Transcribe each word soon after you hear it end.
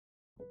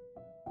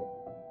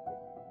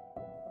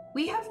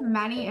We have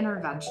many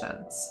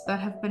interventions that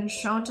have been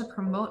shown to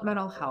promote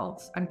mental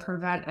health and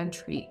prevent and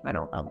treat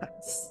mental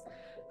illness.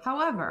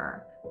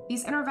 However,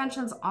 these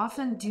interventions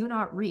often do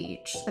not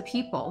reach the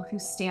people who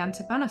stand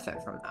to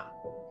benefit from them.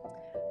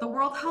 The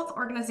World Health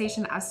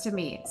Organization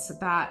estimates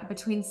that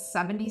between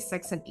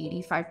 76 and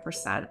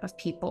 85% of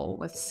people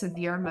with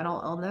severe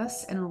mental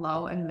illness in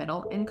low and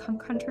middle income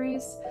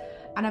countries,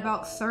 and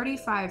about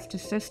 35 to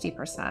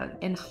 50%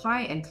 in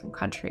high income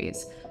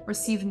countries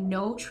receive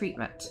no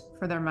treatment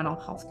for their mental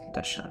health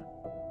condition.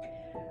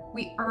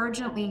 We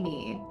urgently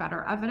need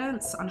better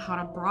evidence on how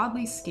to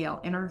broadly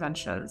scale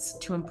interventions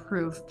to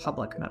improve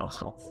public mental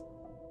health.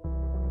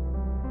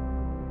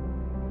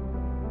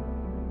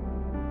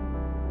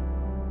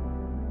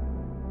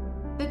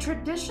 The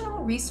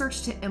traditional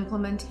research to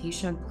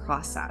implementation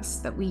process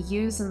that we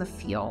use in the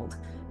field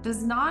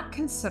does not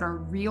consider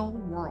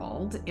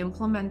real-world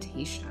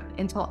implementation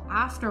until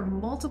after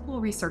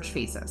multiple research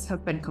phases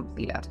have been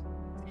completed.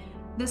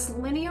 This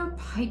linear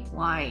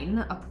pipeline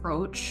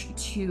approach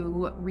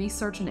to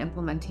research and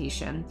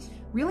implementation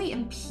really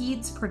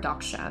impedes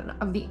production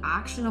of the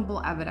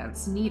actionable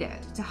evidence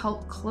needed to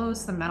help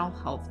close the mental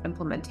health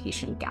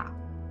implementation gap.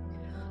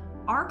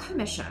 Our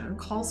commission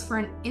calls for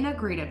an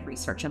integrated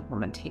research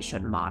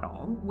implementation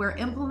model where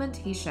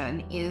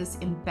implementation is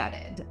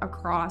embedded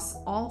across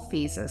all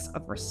phases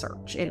of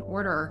research in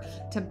order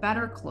to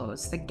better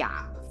close the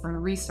gap from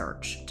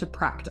research to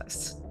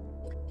practice.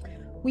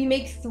 We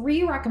make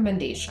 3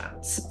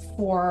 recommendations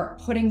for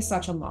putting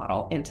such a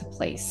model into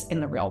place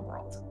in the real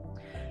world.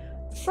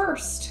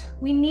 First,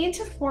 we need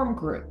to form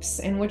groups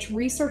in which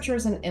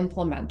researchers and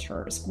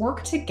implementers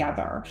work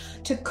together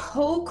to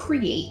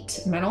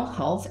co-create mental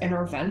health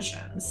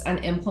interventions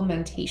and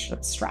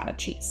implementation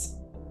strategies.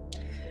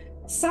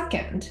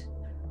 Second,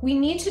 we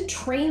need to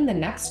train the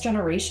next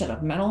generation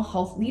of mental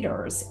health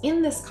leaders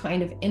in this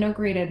kind of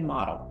integrated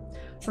model.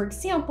 For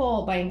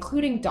example, by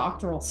including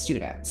doctoral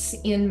students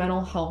in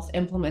mental health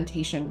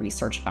implementation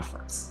research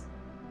efforts.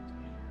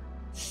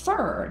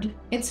 Third,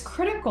 it's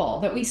critical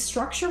that we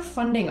structure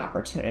funding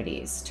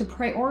opportunities to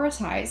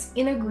prioritize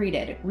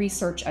integrated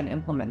research and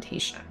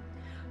implementation.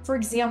 For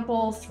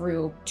example,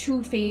 through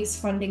 2-phase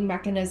funding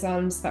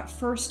mechanisms that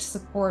first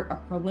support a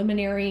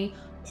preliminary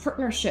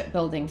partnership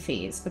building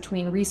phase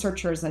between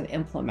researchers and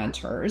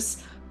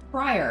implementers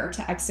prior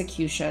to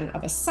execution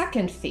of a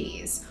second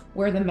phase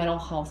where the mental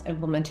health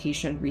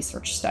implementation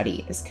research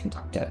study is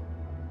conducted.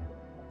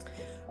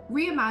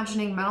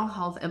 Reimagining mental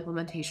health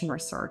implementation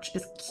research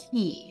is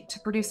key to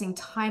producing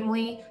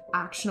timely,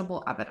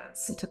 actionable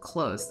evidence to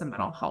close the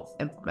mental health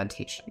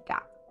implementation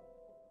gap.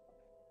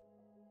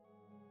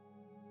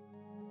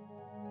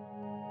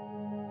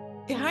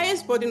 The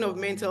highest burden of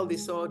mental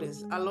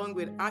disorders, along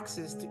with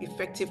access to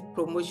effective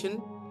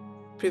promotion,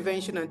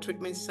 prevention, and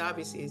treatment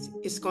services,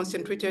 is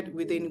concentrated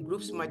within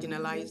groups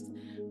marginalized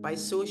by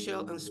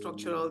social and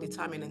structural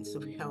determinants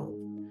of health.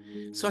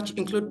 Such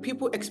include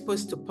people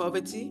exposed to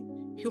poverty,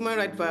 human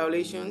rights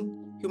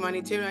violation,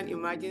 humanitarian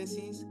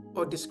emergencies,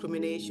 or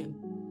discrimination.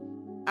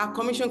 Our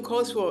commission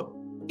calls for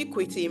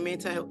equity in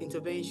mental health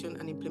intervention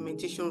and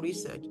implementation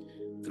research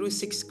through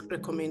 6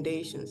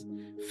 recommendations.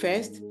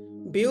 First,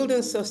 build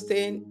and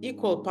sustain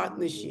equal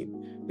partnership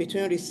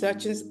between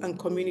researchers and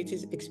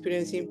communities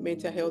experiencing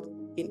mental health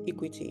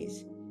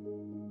inequities.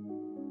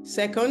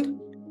 Second,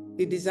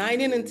 the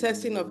designing and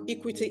testing of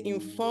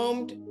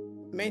equity-informed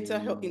mental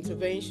health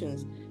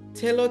interventions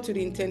tailored to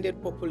the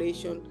intended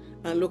population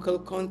and local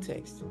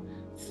context.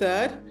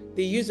 Third,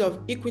 the use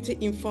of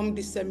equity-informed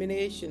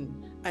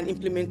dissemination and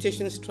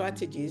implementation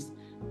strategies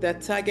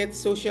that target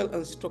social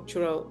and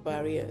structural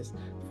barriers.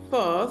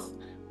 Fourth,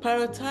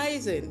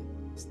 prioritizing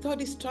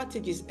study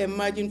strategies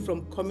emerging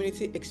from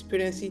community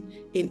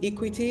experiencing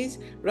inequities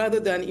rather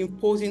than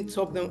imposing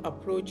top-down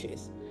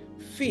approaches.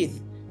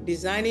 Fifth,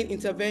 designing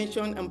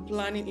intervention and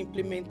planning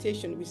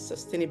implementation with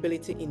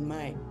sustainability in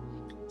mind.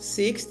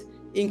 Sixth,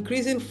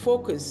 increasing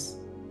focus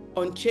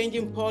on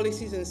changing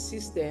policies and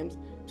systems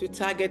to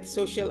target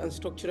social and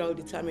structural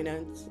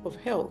determinants of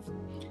health.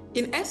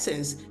 In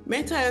essence,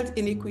 mental health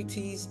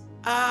inequities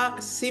are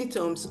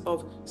symptoms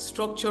of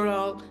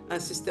structural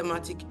and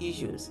systematic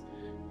issues.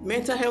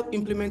 Mental health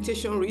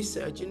implementation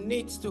research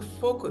needs to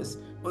focus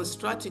on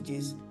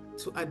strategies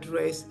to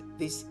address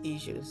these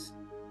issues.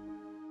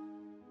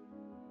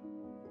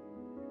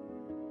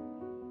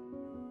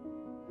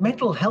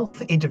 Mental health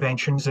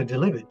interventions are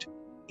delivered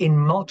in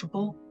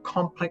multiple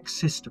complex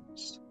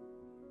systems.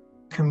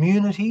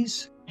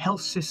 Communities,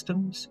 health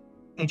systems,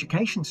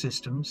 education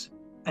systems,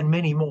 and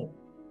many more.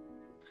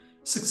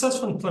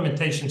 Successful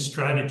implementation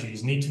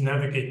strategies need to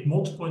navigate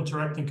multiple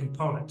interacting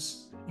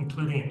components,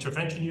 including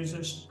intervention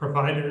users,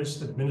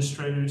 providers,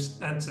 administrators,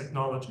 and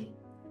technology.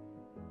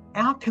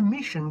 Our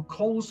commission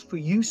calls for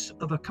use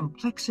of a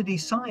complexity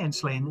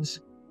science lens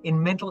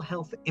in mental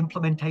health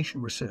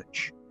implementation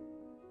research.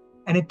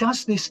 And it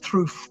does this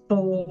through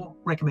 4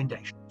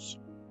 recommendations.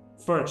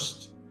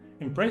 First,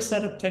 embrace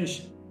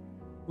adaptation.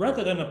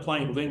 Rather than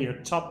applying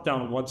linear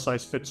top-down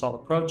one-size-fits-all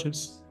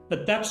approaches,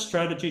 adapt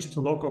strategies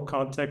to local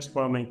context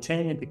while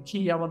maintaining the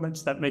key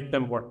elements that make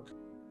them work.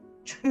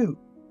 2,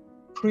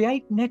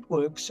 create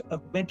networks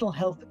of mental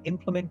health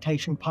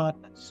implementation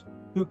partners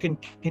who can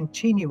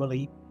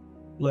continually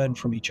learn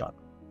from each other.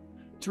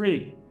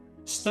 3,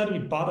 study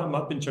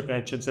bottom-up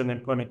interventions and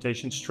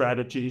implementation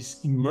strategies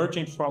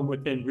emerging from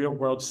within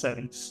real-world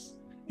settings.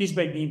 These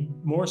may be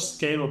more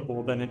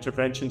scalable than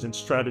interventions and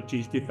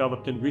strategies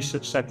developed in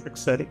research-centric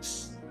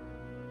settings.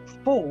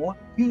 4,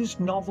 use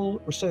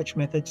novel research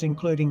methods,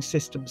 including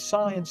system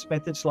science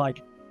methods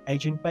like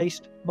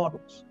agent-based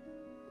models.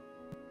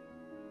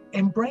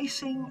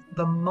 Embracing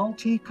the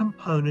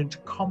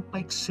multi-component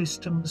complex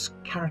systems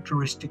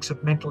characteristics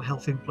of mental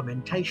health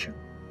implementation,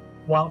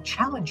 while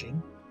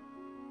challenging,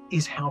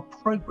 is how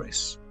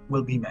progress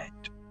will be made.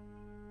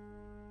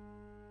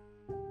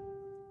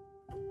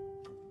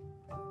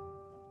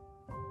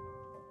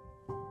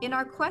 In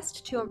our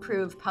quest to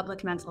improve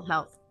public mental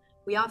health,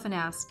 we often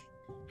ask,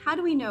 how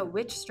do we know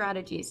which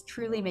strategies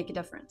truly make a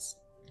difference?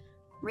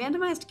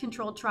 Randomized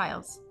controlled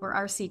trials, or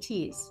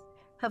RCTs,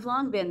 have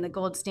long been the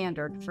gold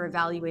standard for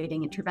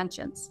evaluating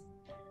interventions.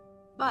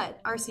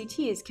 But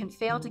RCTs can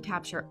fail to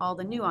capture all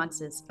the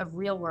nuances of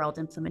real-world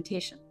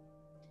implementation.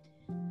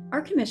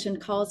 Our commission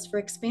calls for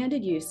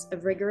expanded use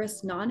of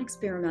rigorous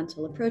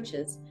non-experimental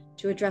approaches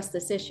to address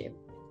this issue.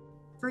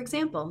 For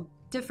example,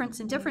 difference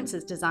in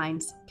differences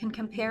designs can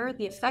compare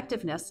the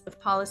effectiveness of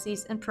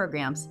policies and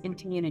programs in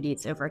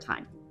communities over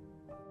time.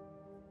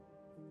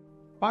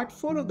 Part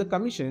 4 of the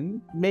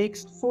Commission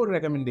makes 4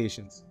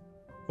 recommendations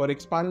for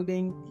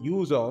expanding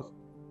use of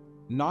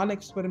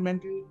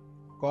non-experimental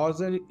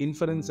causal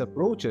inference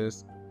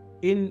approaches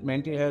in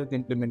mental health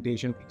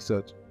implementation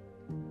research.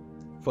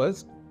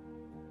 First,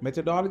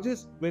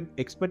 methodologists with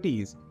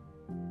expertise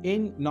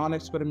in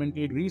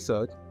non-experimental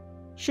research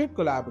should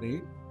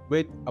collaborate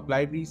with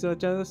applied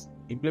researchers,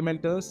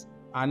 implementers,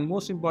 and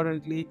most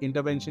importantly,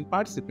 intervention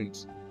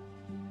participants.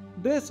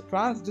 This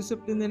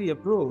transdisciplinary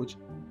approach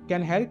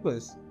can help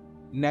us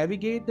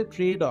navigate the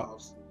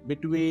trade-offs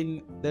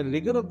between the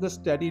rigor of the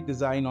study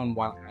design on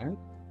one hand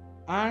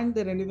and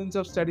the relevance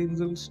of study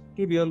results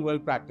to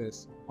real-world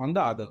practice on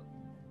the other.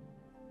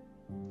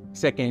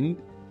 Second,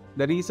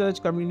 the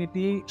research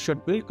community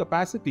should build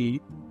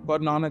capacity for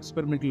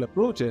non-experimental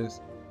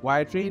approaches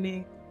via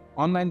training,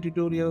 online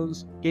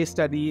tutorials, case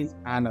studies,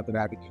 and other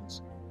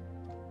avenues.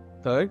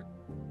 Third,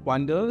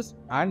 funders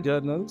and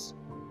journals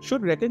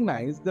should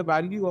recognize the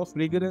value of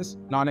rigorous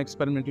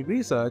non-experimental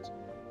research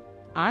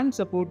and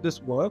support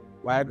this work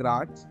via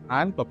grants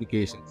and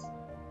publications.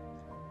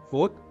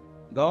 Fourth,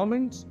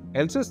 governments,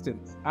 health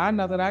systems, and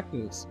other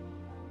actors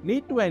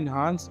need to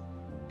enhance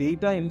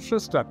data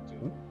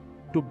infrastructure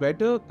to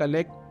better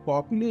collect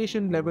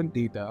population-level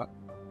data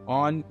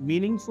on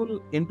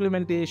meaningful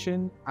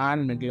implementation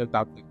and mental health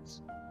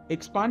outcomes.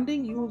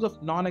 Expanding use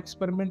of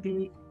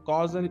non-experimental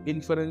causal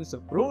inference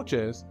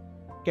approaches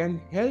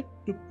can help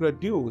to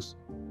produce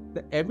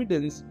the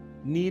evidence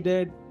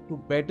needed to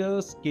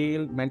better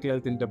scale mental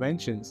health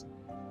interventions,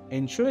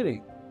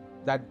 ensuring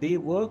that they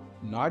work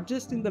not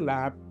just in the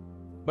lab,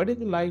 but in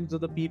the lives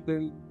of the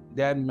people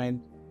they are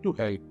meant to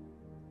help.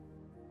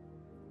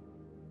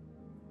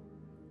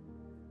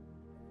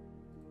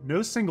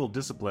 No single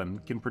discipline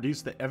can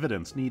produce the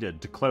evidence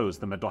needed to close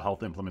the mental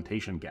health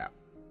implementation gap.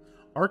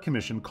 Our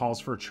commission calls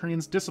for a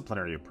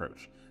transdisciplinary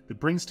approach that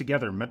brings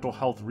together mental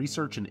health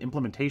research and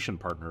implementation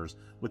partners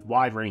with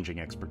wide-ranging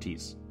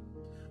expertise.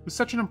 With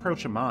such an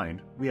approach in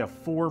mind, we have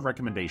 4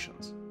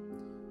 recommendations.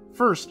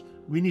 First,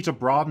 we need to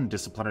broaden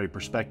disciplinary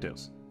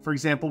perspectives, for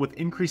example with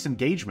increased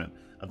engagement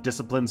of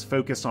disciplines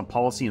focused on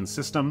policy and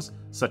systems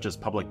such as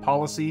public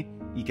policy,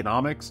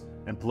 economics,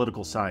 and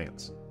political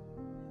science.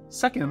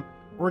 Second,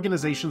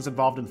 organizations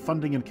involved in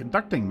funding and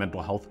conducting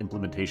mental health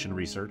implementation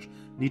research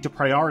need to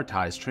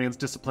prioritize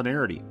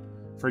transdisciplinarity,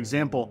 for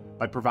example,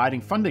 by providing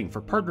funding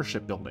for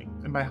partnership building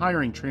and by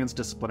hiring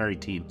transdisciplinary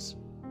teams.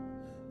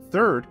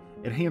 Third,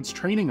 enhanced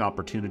training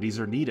opportunities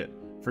are needed,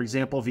 for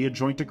example via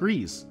joint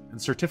degrees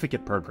and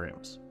certificate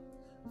programs.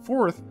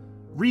 Fourth,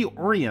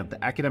 reorient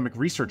the academic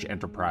research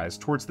enterprise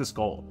towards this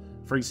goal,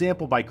 for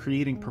example by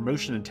creating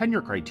promotion and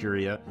tenure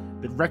criteria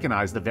that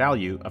recognize the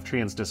value of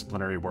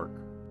transdisciplinary work.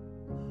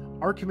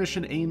 Our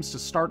commission aims to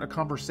start a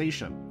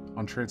conversation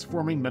on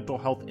transforming mental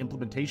health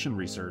implementation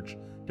research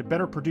to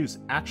better produce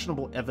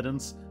actionable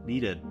evidence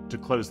needed to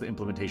close the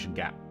implementation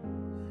gap.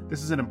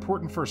 This is an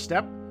important first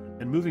step,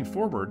 and moving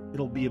forward,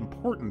 it'll be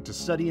important to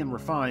study and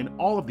refine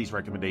all of these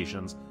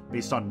recommendations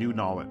based on new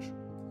knowledge.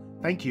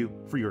 Thank you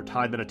for your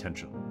time and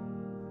attention.